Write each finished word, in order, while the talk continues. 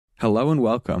Hello and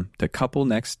welcome to Couple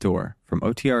Next Door from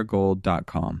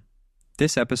OTRGold.com.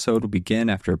 This episode will begin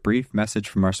after a brief message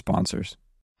from our sponsors.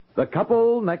 The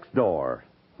Couple Next Door,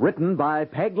 written by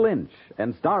Peg Lynch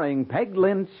and starring Peg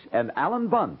Lynch and Alan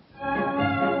Bunce.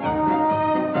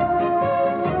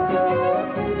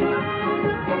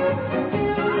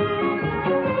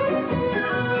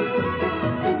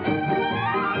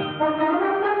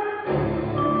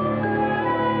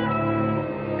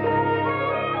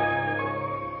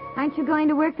 Aren't you going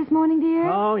to work this morning, dear?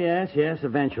 Oh, yes,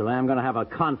 eventually. I'm going to have a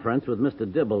conference with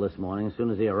Mr. Dibble this morning as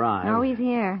soon as he arrives. Oh, he's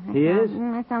here. He is?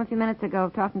 I saw him a few minutes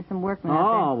ago talking to some workmen.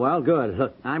 Oh, well, good.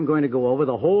 Look, I'm going to go over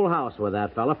the whole house with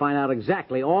that fella, find out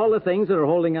exactly all the things that are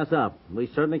holding us up. We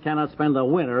certainly cannot spend the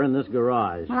winter in this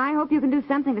garage. Well, I hope you can do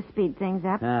something to speed things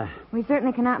up. We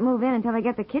certainly cannot move in until they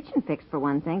get the kitchen fixed, for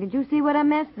one thing. Did you see what a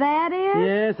mess that is?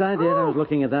 Yes, I did. I was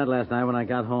looking at that last night when I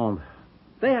got home.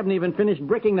 They haven't even finished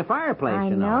bricking the fireplace, I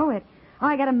you know it. Oh,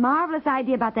 I got a marvelous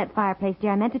idea about that fireplace, dear.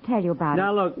 I meant to tell you about it.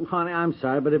 Now, look, honey, I'm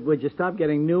sorry, but if would you stop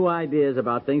getting new ideas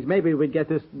about things, maybe we'd get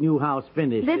this new house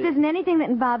finished. This isn't anything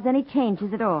that involves any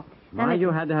changes at all. Why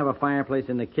you had to have a fireplace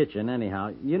in the kitchen,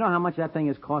 anyhow? You know how much that thing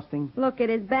is costing? Look,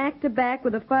 it is back to back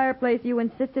with the fireplace you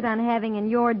insisted on having in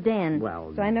your den.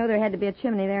 Well... So I know there had to be a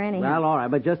chimney there anyhow. Well, all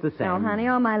right, but just the same. Oh, honey,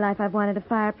 all my life I've wanted a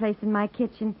fireplace in my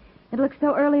kitchen. It looks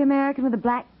so early American with a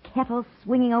black kettle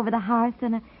swinging over the hearth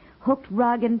and a hooked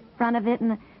rug in front of it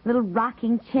and a little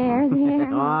rocking chair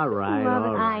there. All right.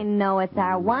 I know it's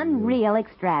our one real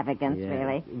extravagance,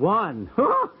 really. One?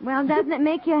 Well, doesn't it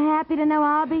make you happy to know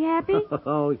I'll be happy?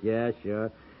 Oh, yeah,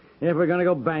 sure. If we're going to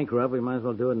go bankrupt, we might as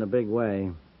well do it in a big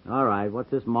way. All right,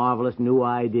 what's this marvelous new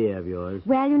idea of yours?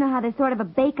 Well, you know how there's sort of a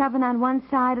bake oven on one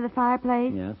side of the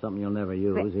fireplace? Yeah, something you'll never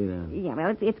use either. Yeah,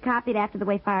 well, it's copied after the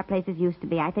way fireplaces used to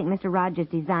be. I think Mr. Rogers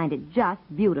designed it just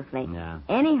beautifully. Yeah.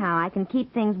 Anyhow, I can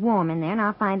keep things warm in there, and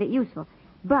I'll find it useful.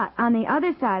 But on the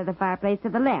other side of the fireplace to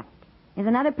the left is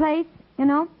another place, you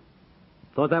know?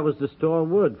 Thought that was to store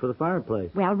wood for the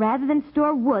fireplace. Well, rather than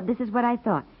store wood, this is what I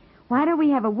thought. Why don't we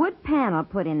have a wood panel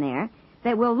put in there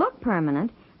that will look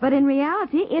permanent, but in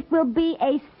reality, it will be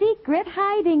a secret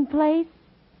hiding place.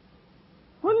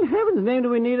 What in heaven's name do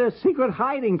we need a secret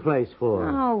hiding place for?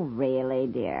 Oh, really,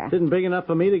 dear? It isn't big enough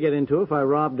for me to get into if I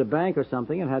robbed a bank or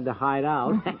something and had to hide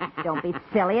out. Don't be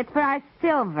silly. It's for our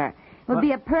silver. It would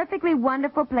be a perfectly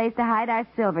wonderful place to hide our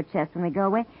silver chest when we go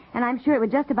away, and I'm sure it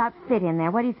would just about fit in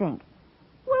there. What do you think?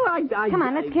 Well, Come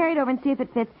on, let's carry it over and see if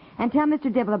it fits, and tell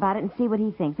Mr. Dibble about it and see what he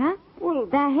thinks, huh? Well...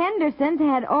 The Hendersons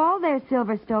had all their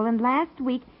silver stolen last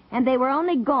week, and they were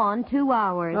only gone 2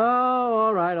 hours. Oh,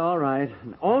 all right.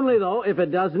 Only, though, if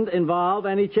it doesn't involve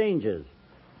any changes.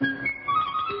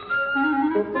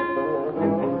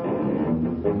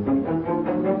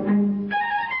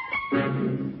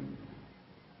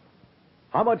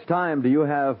 How much time do you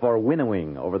have for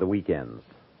winnowing over the weekends?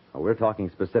 Well, we're talking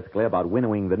specifically about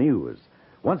winnowing the news.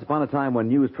 Once upon a time when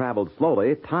news traveled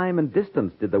slowly, time and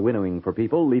distance did the winnowing for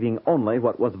people, leaving only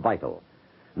what was vital.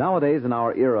 Nowadays, in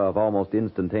our era of almost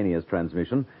instantaneous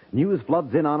transmission, news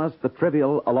floods in on us, the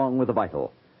trivial along with the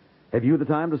vital. Have you the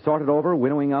time to sort it over,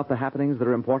 winnowing out the happenings that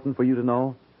are important for you to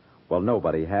know? Well,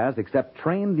 nobody has except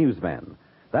trained newsmen.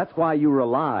 That's why you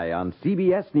rely on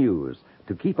CBS News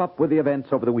to keep up with the events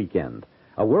over the weekend.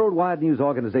 A worldwide news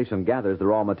organization gathers the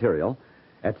raw material.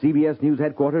 At CBS News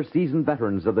headquarters, seasoned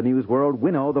veterans of the news world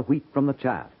winnow the wheat from the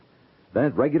chaff. Then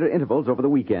at regular intervals over the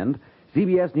weekend,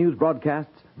 CBS News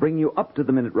broadcasts bring you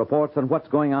up-to-the-minute reports on what's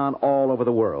going on all over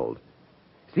the world.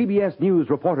 CBS News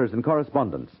reporters and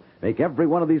correspondents make every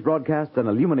one of these broadcasts an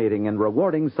illuminating and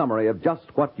rewarding summary of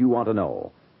just what you want to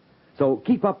know. So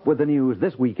keep up with the news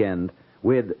this weekend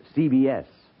with CBS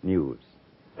News.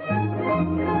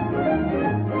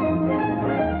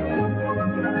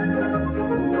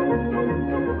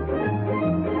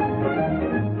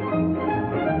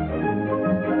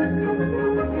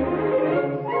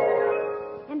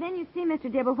 Mr.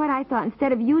 Dibble, what I thought,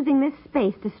 instead of using this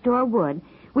space to store wood,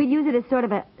 we'd use it as sort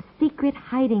of a secret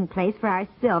hiding place for our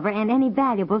silver and any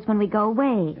valuables when we go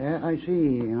away. I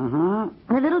see. Uh-huh.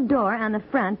 The little door on the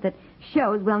front that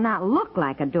shows will not look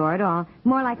like a door at all,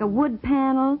 more like a wood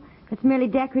panel that's merely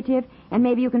decorative, and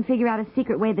maybe you can figure out a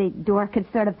secret way the door could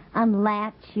sort of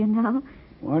unlatch, you know?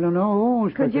 Well, I don't know.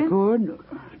 Could you?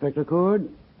 Inspector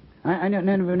could. I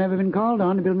never been called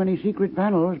on to build many secret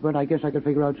panels, but I guess I could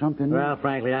figure out something. Well,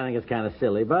 frankly, I think it's kind of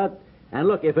silly, but... And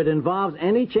look, if it involves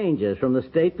any changes from the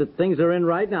state that things are in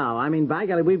right now, I mean, by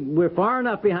golly, we're far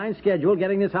enough behind schedule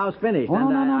getting this house finished.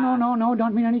 Oh, no,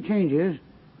 don't mean any changes.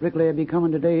 Bricklayer be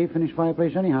coming today, finish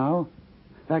fireplace anyhow.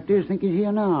 Fact is, think he's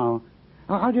here now.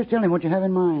 I'll just tell him what you have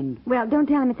in mind. Well, don't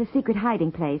tell him it's a secret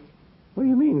hiding place. What do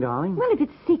you mean, darling? Well, if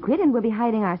it's secret and we'll be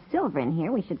hiding our silver in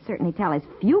here, we should certainly tell as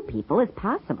few people as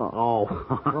possible. Oh.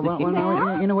 Well,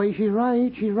 now, in a way, she's right.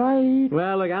 She's right.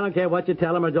 Well, look, I don't care what you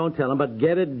tell them or don't tell them, but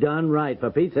get it done right. For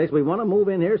Pete's sake, we want to move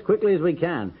in here as quickly as we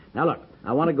can. Now, look,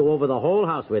 I want to go over the whole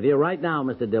house with you right now,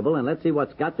 Mr. Dibble, and let's see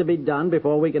what's got to be done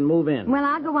before we can move in. Well,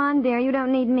 I'll go on, dear. You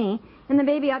don't need me. And the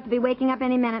baby ought to be waking up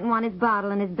any minute and want his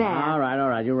bottle and his bath. All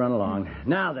right, you run along.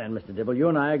 Now then, Mr. Dibble, you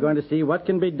and I are going to see what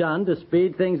can be done to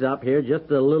speed things up here just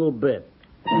a little bit.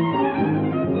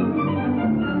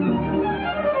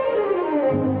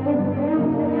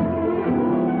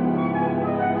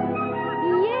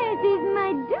 Yes, he's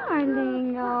my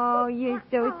darling. Oh, you're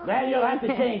so sweet. Well, you'll have to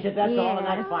change it, that's all, and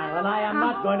Yeah. that's final, and I am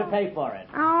not going to pay for it.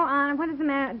 Oh, what is the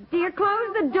matter? Dear,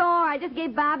 close the door. I just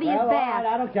gave Bobby his Well, all bath.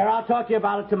 right, I don't care. I'll talk to you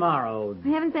about it tomorrow. For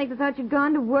heaven's sake, I thought you'd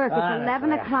gone to work. It's That's 11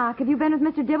 right. o'clock. Have you been with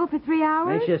Mr. Dibble for 3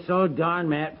 hours? Makes you so darn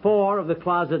mad. 4 of the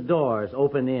closet doors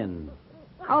open in.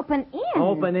 Open in?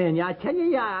 Open in. Yeah, I tell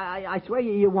you, I swear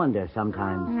you wonder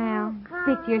sometimes. Well,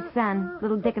 speak to your son.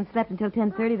 Little Dickon slept until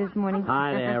 10:30 this morning.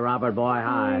 Hi there, Robert boy,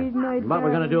 hi. He's my What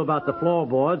we're going to darling. do about the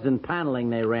floorboards and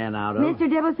paneling they ran out of. Mr.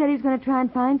 Dibble said he was going to try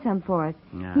and find some for us.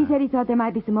 Yeah. He said he thought there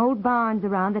might be some old barns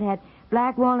around that had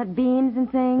black walnut beams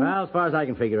and things. Well, as far as I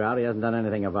can figure out, he hasn't done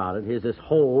anything about it. Here's this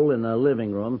hole in the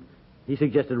living room. He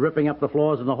suggested ripping up the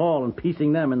floors in the hall and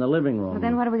piecing them in the living room. Well,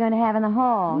 then what are we going to have in the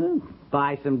hall?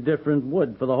 Buy some different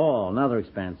wood for the hall. Another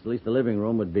expense. At least the living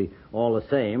room would be all the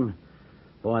same.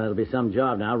 Boy, that'll be some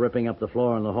job now, ripping up the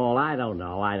floor in the hall. I don't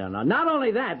know. Not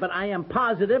only that, but I am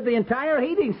positive the entire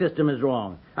heating system is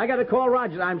wrong. I got to call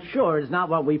Rogers. I'm sure it's not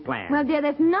what we planned. Well, dear,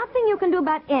 there's nothing you can do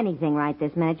about anything right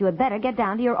this minute. You had better get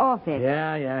down to your office.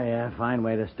 Yeah. Fine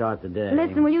way to start the day.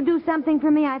 Listen, will you do something for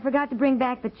me? I forgot to bring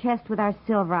back the chest with our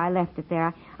silver. I left it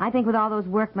there. I think with all those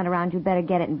workmen around, you'd better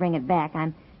get it and bring it back.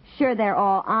 I'm sure they're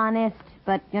all honest,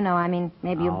 but,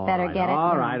 maybe you better get it.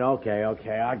 All right, okay,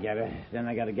 I'll get it. Then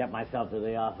I got to get myself to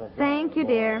the office. Thank you,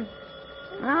 dear.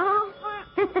 Oh.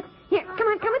 Here, come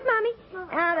with Mommy.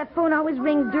 The phone always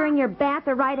rings during your bath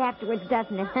or right afterwards,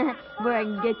 doesn't it? Where I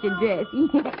can get your dress.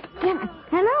 Yeah.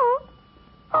 Hello?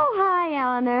 Oh, hi,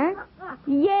 Eleanor.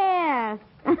 Yes.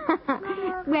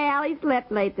 Well, he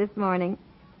slept late this morning.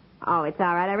 Oh, it's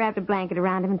all right. I wrapped a blanket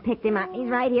around him and picked him up. He's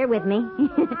right here with me.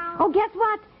 Oh, guess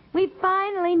what? We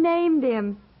finally named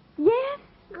him. Yes?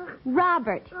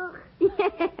 Robert.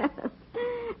 Yes.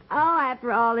 Oh,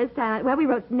 after all this time. Well, we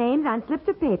wrote names on slips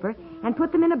of paper and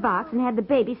put them in a box and had the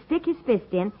baby stick his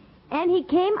fist in, and he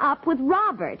came up with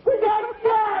Robert. Hold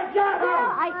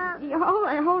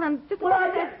on. Just What a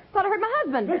is it? thought I heard my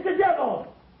husband. Mr. Dibble!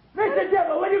 Mr.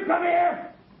 Dibble, will you come here?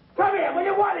 Come here, will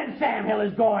you? What in Sam Hill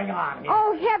is going on here?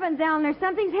 Oh, heavens, Eleanor.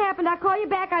 Something's happened. I'll call you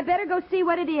back. I better go see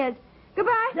what it is.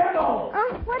 Goodbye. Dibble!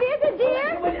 What is it,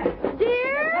 dear? Will you? Come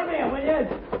Dear? here, will you?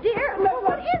 Dear?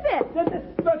 What is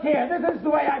it? Look here, this is the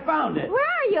way I found it. Where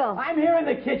are you? I'm here in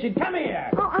the kitchen. Come here.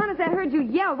 Oh, honest, I heard you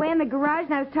yell way in the garage,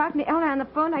 and I was talking to Eleanor on the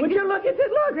phone. Would you look at this?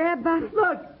 Look. Grab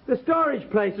Look, the storage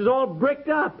place is all bricked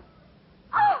up.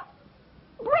 Oh!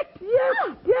 Bricked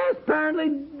up! Yes, apparently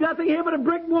nothing here but a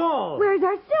brick wall. Where's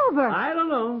our silver? I don't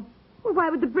know. Well, why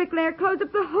would the bricklayer close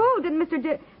up the hole? Didn't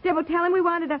Mr. Dibble tell him we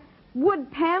wanted a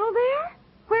wood panel there?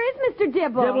 Where is Mr.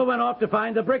 Dibble? Dibble went off to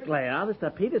find the bricklayer. Now,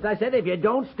 Mr. Peters, I said if you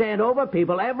don't stand over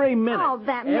people every minute. Oh,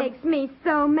 that makes me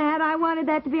so mad. I wanted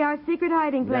that to be our secret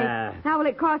hiding place. Nah. Now, will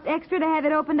it cost extra to have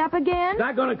it opened up again? It's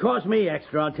not going to cost me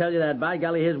extra, I'll tell you that. By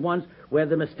golly, here's once where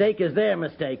the mistake is their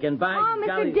mistake, and by Oh, Mr.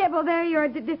 golly... Dibble, there you are.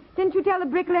 Didn't you tell the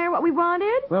bricklayer what we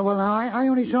wanted? Well, I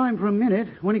only saw him for a minute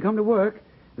when he come to work.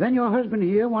 Then your husband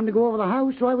here wanted to go over the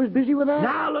house, so I was busy with that.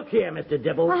 Now, look here, Mr.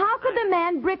 Dibble. Well, how could the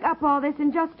man brick up all this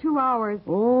in just 2 hours?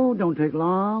 Oh, don't take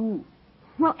long.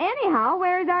 Well, anyhow,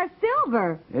 where's our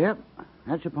silver? Yep,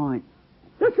 that's the point.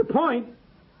 That's the point.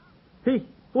 He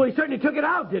certainly took it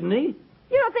out, didn't he?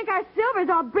 You don't think our silver's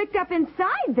all bricked up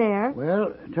inside there?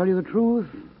 Well, tell you the truth,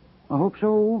 I hope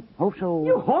so. Hope so.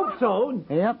 You hope so.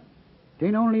 Yep. It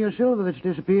ain't only your silver that's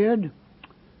disappeared.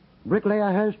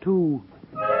 Bricklayer has too.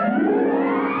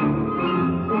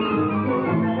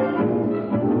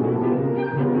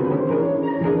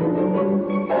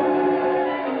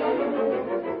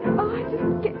 Oh, I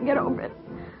just can't get over it.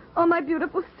 Oh, my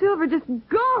beautiful silver just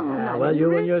gone. Yeah, well,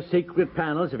 you and your secret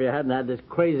panels, if you hadn't had this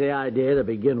crazy idea to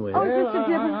begin with. Oh, Well, Mr.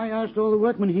 Dibble. I asked all the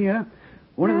workmen here.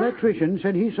 One electrician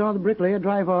said he saw the bricklayer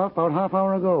drive off about half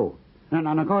hour ago. And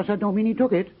of course, that don't mean he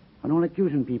took it. I don't like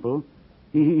accusing people.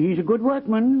 He's a good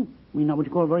workman. I mean, not what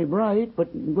you call very bright,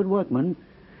 but good workman.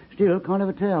 Still, can't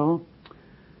ever tell.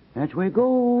 That's where it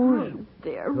goes.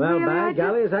 Dear, Well, really, by I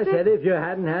golly, as I just- said, if you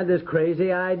hadn't had this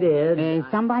crazy idea... Is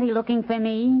somebody looking for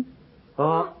me?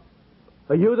 Oh,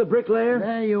 Are you the bricklayer?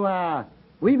 There you are.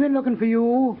 We've been looking for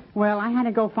you. Well, I had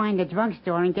to go find a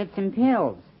drugstore and get some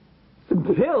pills. Some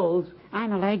pills?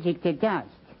 I'm allergic to dust.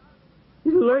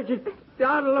 He's allergic.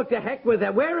 Oh, look, the heck with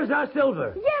that. Where is our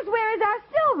silver? Yes, where is our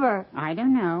silver? I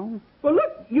don't know. Well,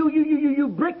 look, you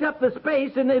bricked up the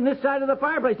space in this side of the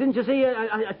fireplace. Didn't you see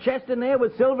a chest in there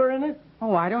with silver in it?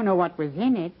 Oh, I don't know what was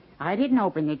in it. I didn't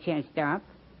open the chest up.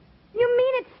 You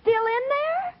mean it's still in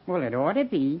there? Well, it ought to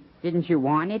be. Didn't you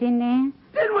want it in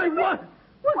there? Didn't we? What?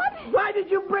 Why did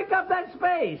you brick up that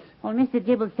space? Well, Mr.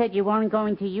 Dibble said you weren't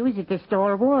going to use it to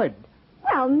store wood.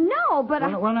 Well, no, but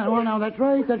Well, now, that's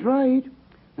right.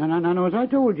 And as I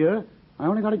told you, I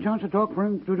only got a chance to talk to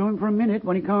him for a minute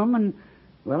when he come, and,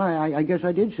 well, I guess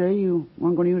I did say you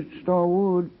weren't going to use it to store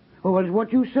wood. Oh, well, it's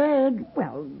what you said.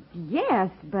 Well, yes,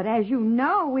 but as you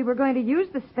know, we were going to use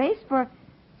the space for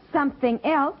something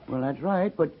else. Well, that's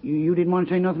right, but you didn't want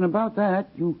to say nothing about that.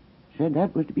 You said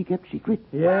that was to be kept secret.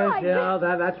 Yes,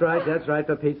 that's right,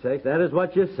 for Pete's sake. That is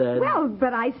what you said. Well,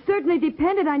 but I certainly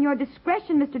depended on your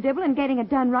discretion, Mr. Dibble, in getting it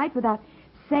done right without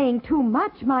saying too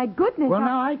much. My goodness. Well,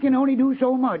 now, I can only do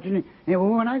so much. And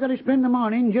when I got to spend the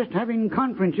morning just having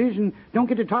conferences and don't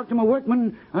get to talk to my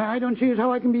workmen, I don't see as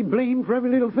how I can be blamed for every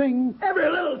little thing.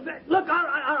 Every little thing. Look,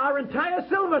 our entire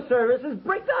silver service is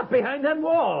bricked up behind that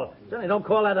wall. Certainly don't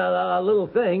call that a little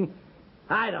thing.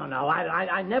 I don't know.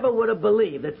 I never would have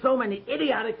believed that so many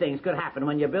idiotic things could happen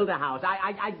when you build a house.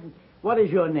 What is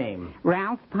your name?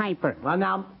 Ralph Piper. Well,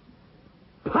 now,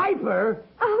 Piper?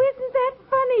 Oh, isn't that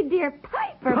funny, dear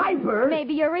Piper? Piper?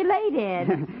 Maybe you're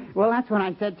related. Well, that's what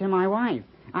I said to my wife.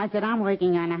 I said, I'm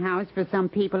working on a house for some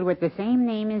people with the same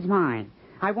name as mine.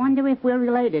 I wonder if we're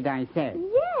related, I said.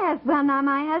 Yes, well, now,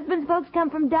 my husband's folks come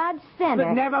from Dodge Center.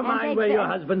 But never and mind they where said- your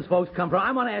husband's folks come from.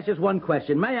 I want to ask just one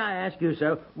question. May I ask you,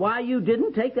 sir, why you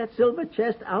didn't take that silver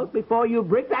chest out before you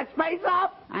bricked that space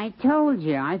up? I told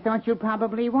you. I thought you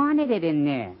probably wanted it in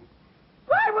there.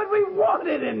 Why would we want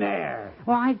it in there?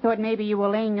 Well, I thought maybe you were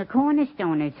laying a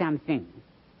cornerstone or something.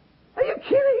 Are you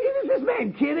kidding? Is this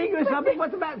man kidding or something?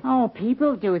 What's the matter? Oh,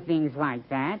 people do things like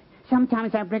that.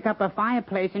 Sometimes I brick up a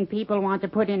fireplace and people want to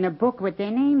put in a book with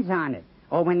their names on it.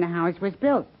 Or when the house was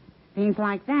built. Things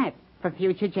like that for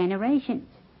future generations.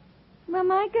 Well,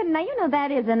 my goodness, now, you know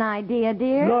that is an idea,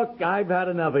 dear. Look, I've had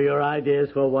enough of your ideas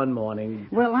for one morning.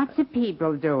 Well, lots of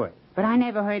people do it. But I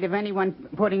never heard of anyone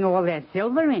putting all their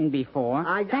silver in before.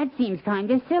 That seems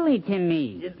kind of silly to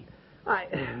me.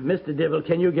 Mr. Dibble,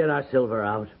 can you get our silver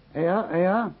out?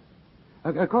 Yeah.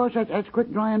 Of course, that's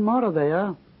quick drying mortar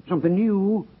there. Something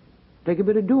new. Take a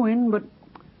bit of doing, but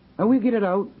we'll get it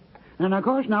out. And, of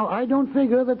course, now, I don't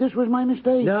figure that this was my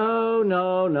mistake.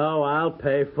 No, I'll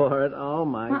pay for it. Oh,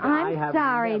 my Well, God. I'm I have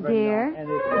sorry, never dear. known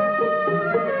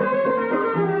anything.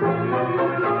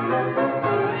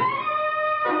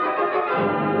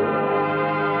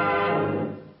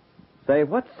 Say,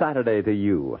 what's Saturday to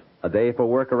you? A day for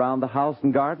work around the house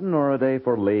and garden, or a day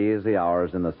for lazy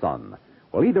hours in the sun?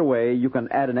 Well, either way, you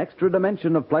can add an extra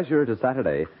dimension of pleasure to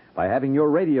Saturday by having your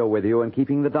radio with you and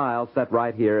keeping the dial set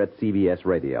right here at CBS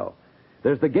Radio.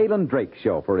 There's the Galen Drake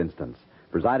Show, for instance,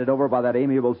 presided over by that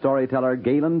amiable storyteller,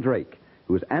 Galen Drake,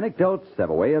 whose anecdotes have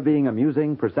a way of being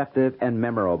amusing, perceptive, and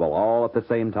memorable all at the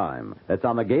same time. That's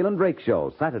on the Galen Drake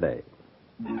Show, Saturday.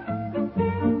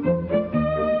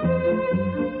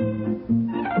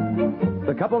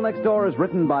 The Couple Next Door is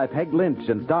written by Peg Lynch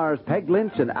and stars Peg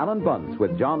Lynch and Alan Bunce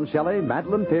with John Shelley,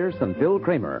 Madeline Pierce, and Phil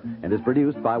Kramer, and is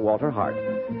produced by Walter Hart.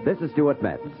 This is Stuart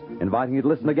Metz, inviting you to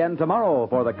listen again tomorrow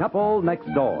for The Couple Next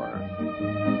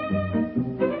Door.